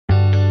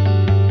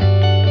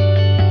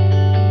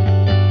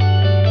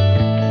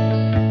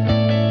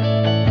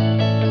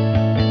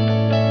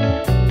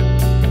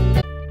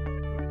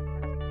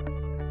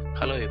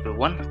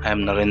I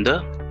am Narendra.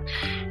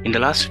 In the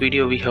last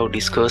video, we have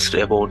discussed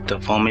about the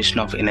formation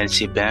of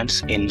energy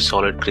bands in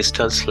solid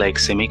crystals like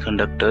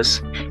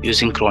semiconductors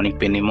using chronic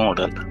penny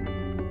model.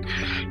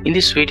 In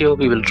this video,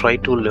 we will try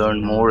to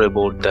learn more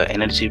about the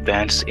energy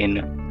bands in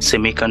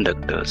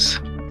semiconductors.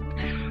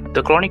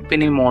 The chronic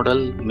penny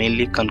model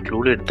mainly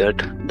concluded that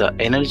the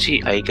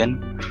energy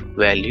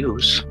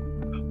eigenvalues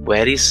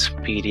varies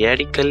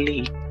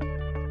periodically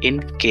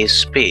in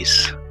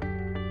K-space.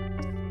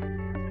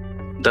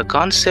 The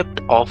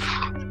concept of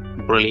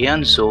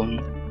Brilliant zone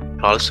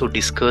also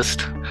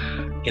discussed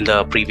in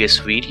the previous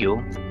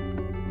video.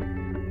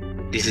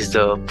 This is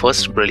the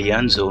first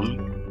Brilliant zone.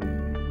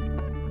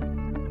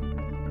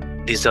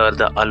 These are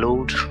the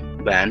allowed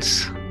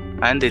bands,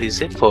 and there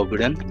is a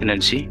forbidden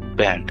energy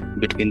band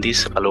between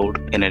these allowed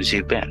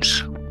energy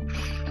bands.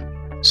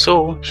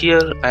 So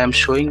here I am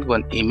showing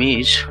one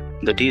image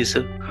that is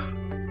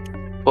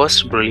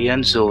first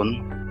Brilliant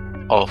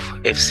zone of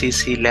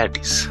FCC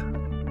lattice.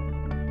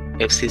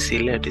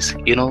 FCC lattice,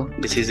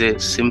 this is a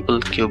simple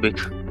cubic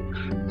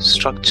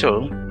structure.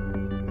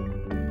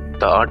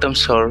 The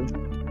atoms are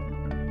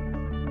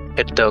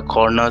at the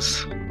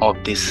corners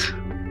of this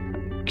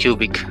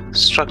cubic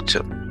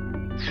structure.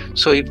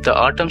 So if the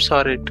atoms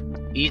are at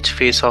each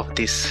face of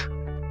this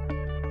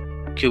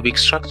cubic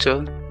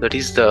structure, that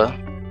is the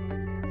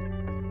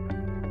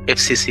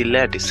FCC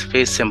lattice,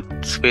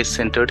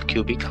 face-centered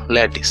cubic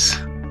lattice.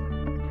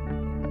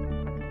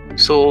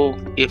 So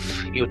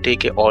if you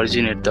take an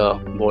origin at the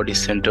body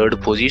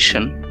centered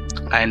position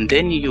and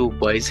then you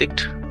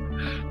bisect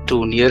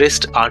to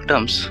nearest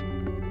atoms,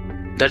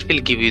 that will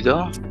give you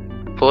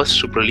the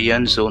first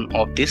Brilliant zone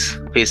of this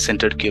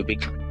face-centered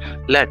cubic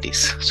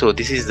lattice. So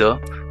this is the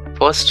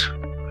first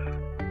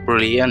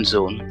Brilliant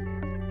zone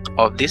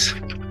of this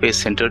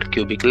face-centered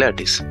cubic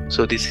lattice.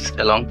 So this is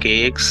along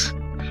Kx,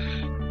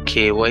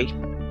 Ky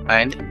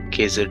and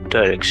Kz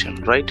direction,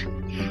 right?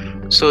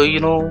 So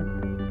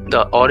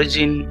the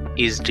origin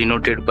is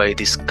denoted by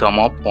this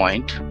gamma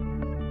point,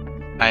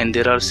 and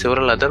there are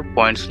several other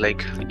points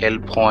like L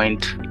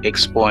point,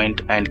 X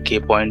point and K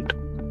point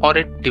are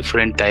at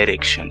different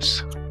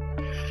directions.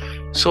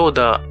 So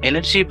the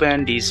energy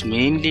band is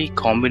mainly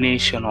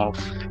combination of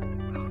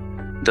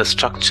the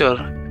structure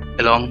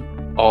along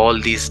all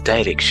these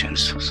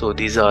directions. So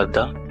these are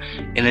the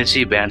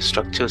energy band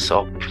structures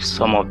of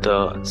some of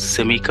the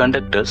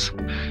semiconductors,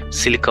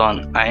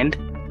 silicon and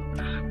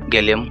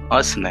gallium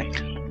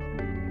arsenide.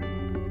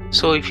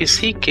 So if you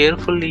see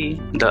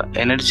carefully the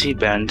energy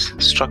bands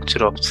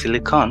structure of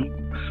silicon,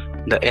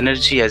 the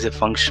energy as a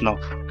function of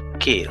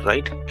K,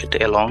 right,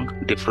 along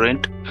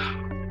different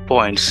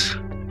points.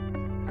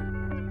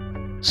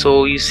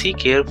 So you see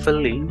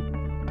carefully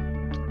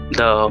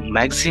the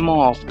maximum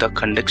of the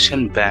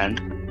conduction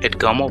band at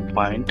gamma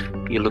point.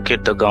 You look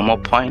at the gamma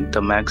point,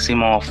 the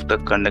maximum of the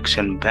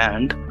conduction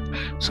band.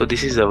 So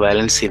this is a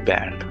valency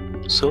band.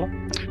 So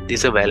this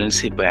is a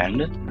valency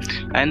band,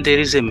 and there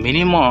is a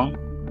minimum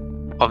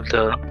of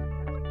the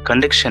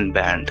conduction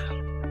band,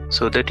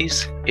 so that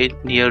is it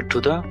near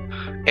to the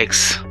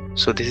X.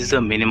 So this is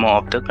the minimum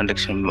of the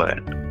conduction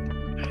band.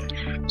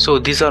 So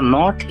these are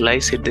not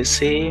lies at the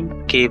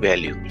same K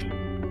value.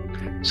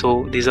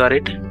 So these are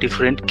at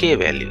different K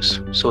values.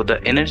 So the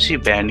energy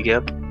band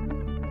gap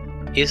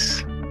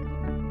is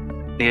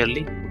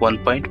nearly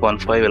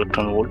 1.15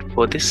 electron volt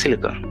for this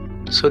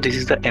silicon. So this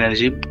is the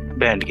energy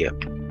band gap.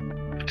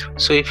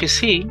 So if you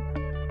see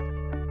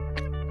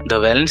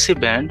the valency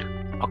band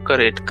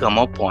occur at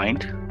gamma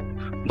point,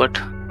 but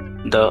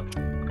the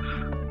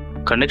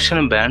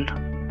conduction band,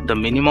 the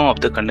minimum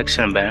of the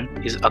conduction band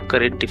is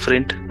occur at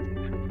different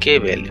K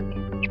value.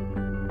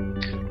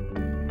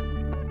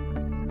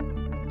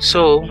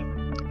 So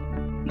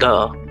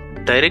the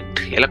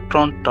direct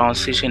electron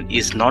transition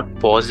is not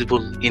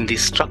possible in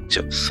these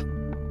structures.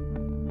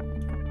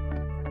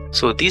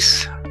 So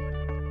this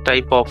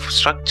type of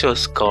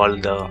structures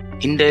called the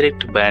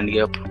indirect band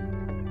gap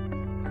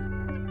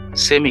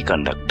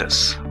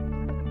semiconductors.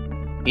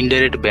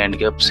 Indirect band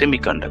gap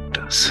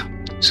semiconductors.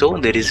 So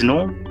there is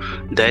no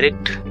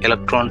direct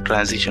electron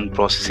transition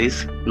process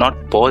is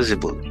not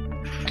possible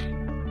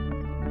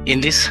in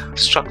these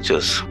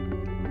structures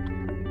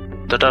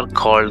that are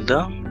called the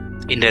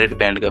indirect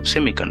band gap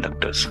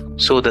semiconductors.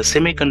 So the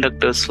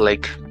semiconductors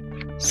like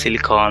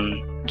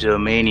silicon,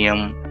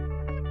 germanium,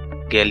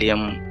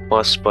 gallium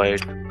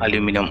phosphide,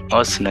 aluminum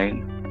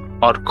arsenide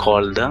are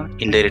called the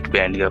indirect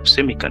band gap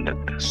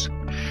semiconductors.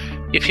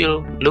 If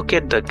you look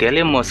at the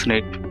gallium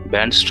arsenide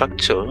band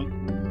structure,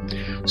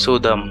 so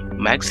the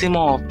maximum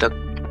of the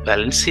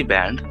valency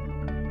band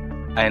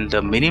and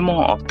the minimum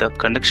of the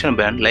conduction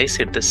band lies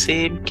at the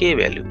same K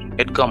value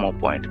at gamma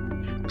point.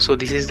 So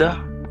this is the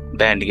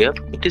band gap.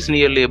 It is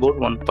nearly about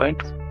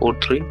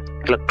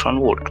 1.43 electron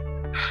volt.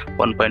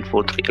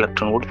 1.43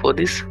 electron volt for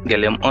this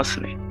gallium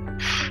arsenide.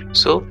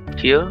 So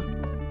here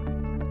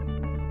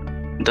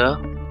the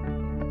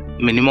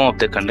minimum of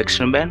the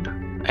conduction band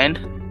and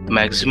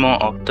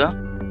maximum of the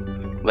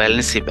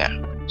valency band.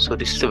 So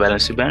this is the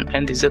valency band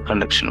and this is the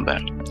conduction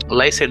band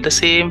lies at the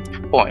same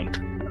point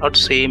or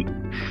same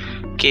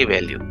K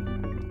value.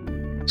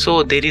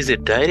 So there is a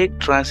direct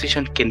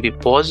transition can be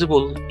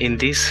possible in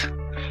these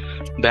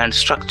band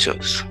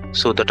structures,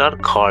 so that are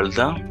called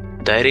the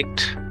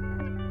direct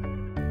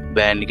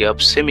band gap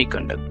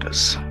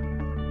semiconductors.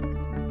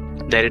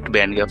 Direct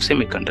band gap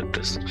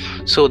semiconductors.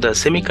 So the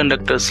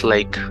semiconductors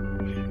like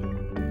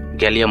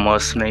gallium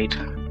arsenide,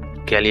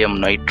 gallium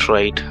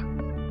nitride,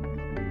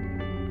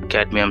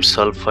 cadmium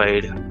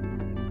sulfide,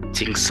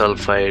 zinc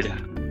sulfide,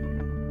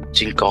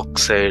 zinc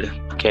oxide,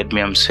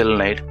 cadmium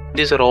selenide,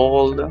 these are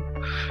all the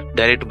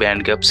direct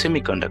band gap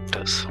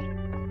semiconductors.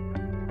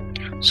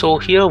 So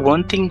here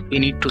one thing we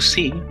need to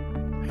see,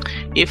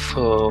 if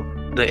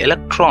the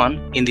electron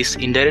in this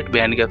indirect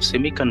band gap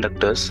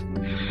semiconductors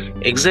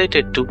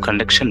excited to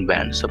conduction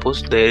band,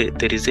 suppose there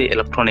is a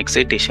electron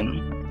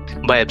excitation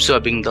by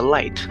absorbing the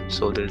light.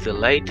 So there is a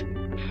light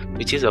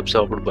which is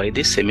absorbed by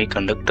this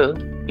semiconductor,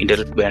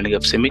 indirect band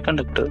gap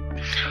semiconductor.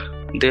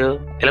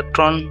 The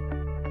electron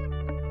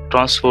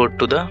transferred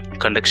to the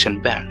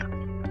conduction band,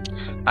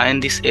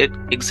 and this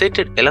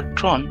excited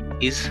electron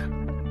is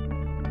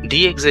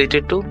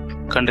de-excited to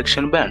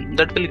conduction band.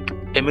 That will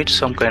emit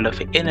some kind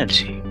of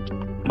energy,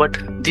 but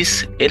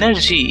this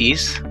energy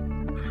is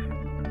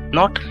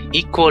not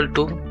equal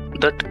to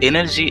that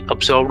energy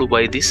absorbed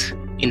by this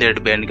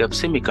indirect band gap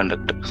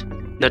semiconductors.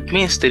 That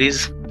means there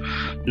is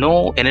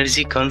no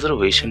energy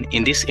conservation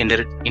in this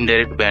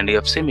indirect band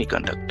gap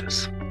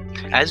semiconductors,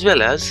 as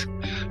well as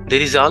there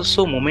is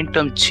also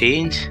momentum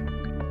change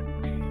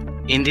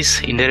in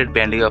this indirect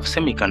band gap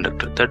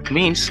semiconductor. That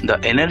means the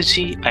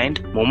energy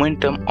and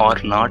momentum are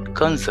not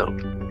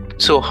conserved.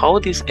 So how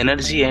this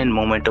energy and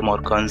momentum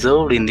are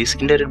conserved in this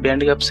indirect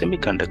band gap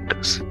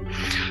semiconductors?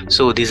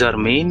 So these are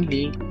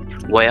mainly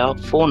via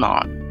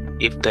phonon.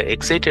 If the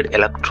excited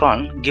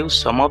electron gives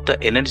some of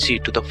the energy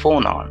to the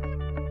phonon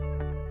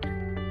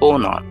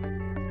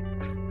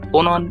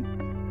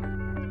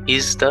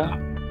is the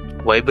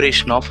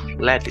vibration of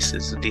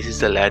lattices. This is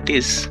the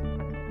lattice.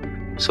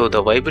 So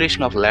the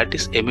vibration of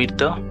lattice emit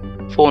the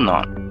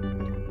phonon.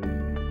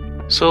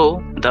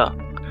 So the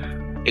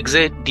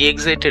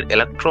de-excited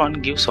electron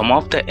gives some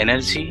of the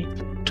energy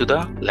to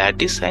the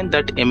lattice, and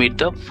that emit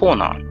the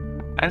phonon,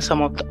 and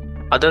some of the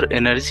other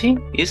energy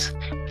is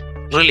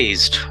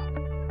released.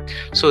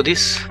 So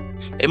this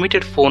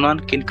emitted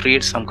phonon can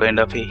create some kind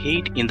of a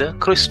heat in the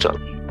crystal.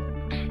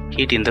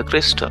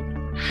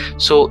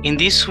 So in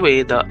this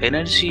way, the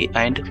energy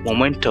and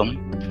momentum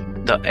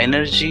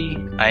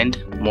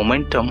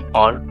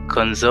are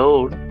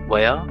conserved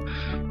via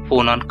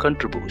phonon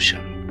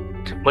contribution.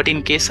 But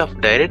in case of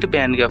direct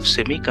band gap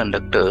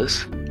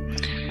semiconductors,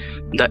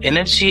 the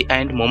energy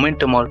and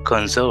momentum are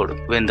conserved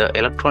when the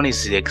electron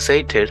is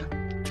excited,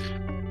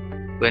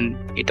 when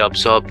it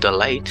absorbs the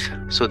light.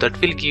 So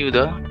that will give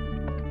the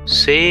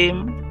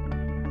same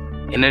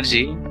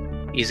energy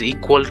is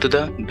equal to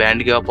the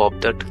band gap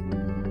of that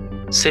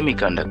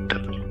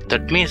semiconductor.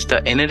 That means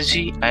the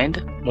energy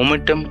and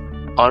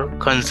momentum are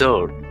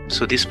conserved.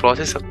 So this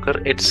process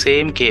occurs at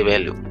same k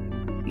value.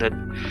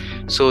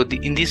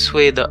 In this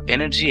way, the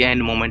energy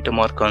and momentum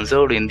are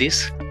conserved in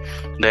this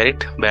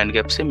direct band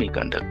gap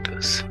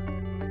semiconductors.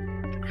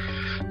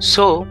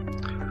 So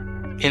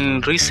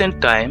in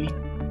recent time,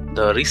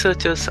 the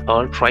researchers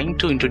are trying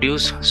to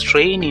introduce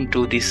strain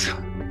into this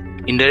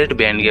indirect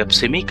band gap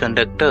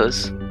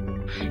semiconductors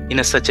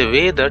in such a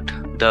way that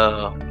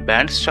the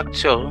band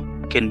structure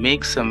can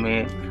make some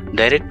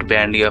direct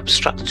band gap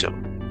structure.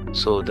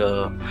 So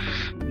the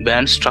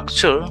band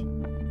structure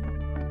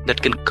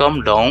that can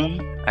come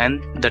down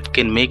and that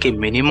can make a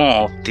minimum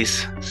of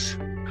this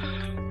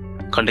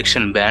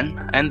conduction band,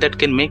 and that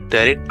can make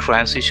direct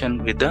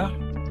transition with the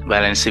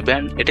valency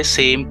band at a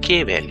same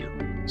k value.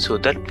 So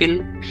that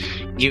will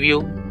give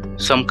you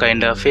some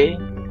kind of a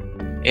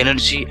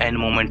energy and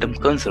momentum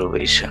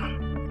conservation.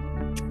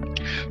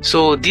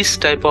 So this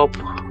type of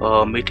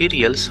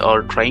materials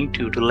are trying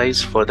to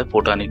utilize for the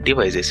photonic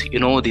devices.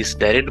 This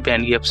direct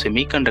band gap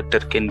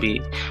semiconductor can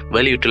be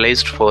well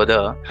utilized for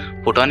the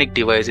photonic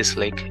devices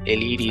like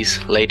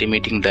LEDs, light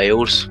emitting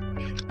diodes,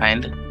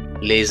 and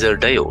laser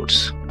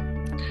diodes.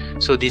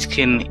 So this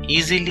can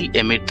easily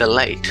emit the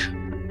light,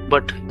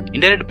 but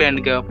indirect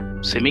band gap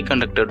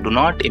semiconductor do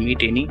not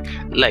emit any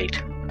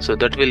light. So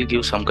that will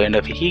give some kind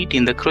of heat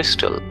in the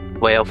crystal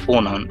via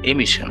phonon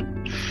emission.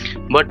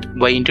 But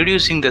by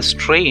introducing the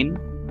strain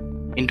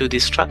into the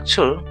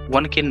structure,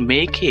 one can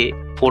make a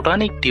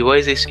photonic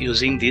devices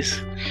using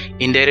this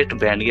indirect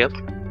band gap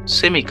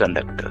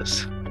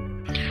semiconductors.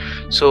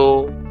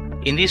 So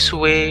in this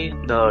way,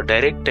 the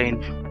direct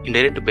and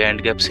indirect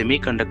band gap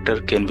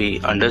semiconductor can be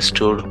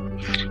understood.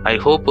 I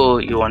hope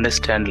you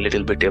understand a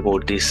little bit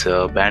about these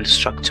band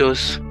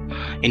structures,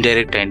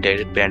 indirect and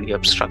direct band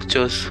gap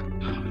structures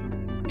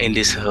in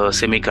these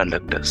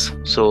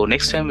semiconductors. So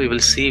next time we will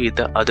see with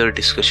the other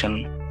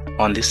discussion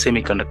on this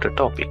semiconductor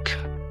topic.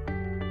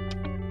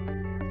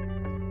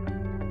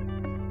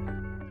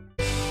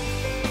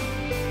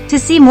 To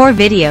see more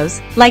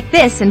videos like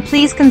this, and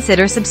please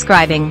consider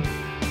subscribing.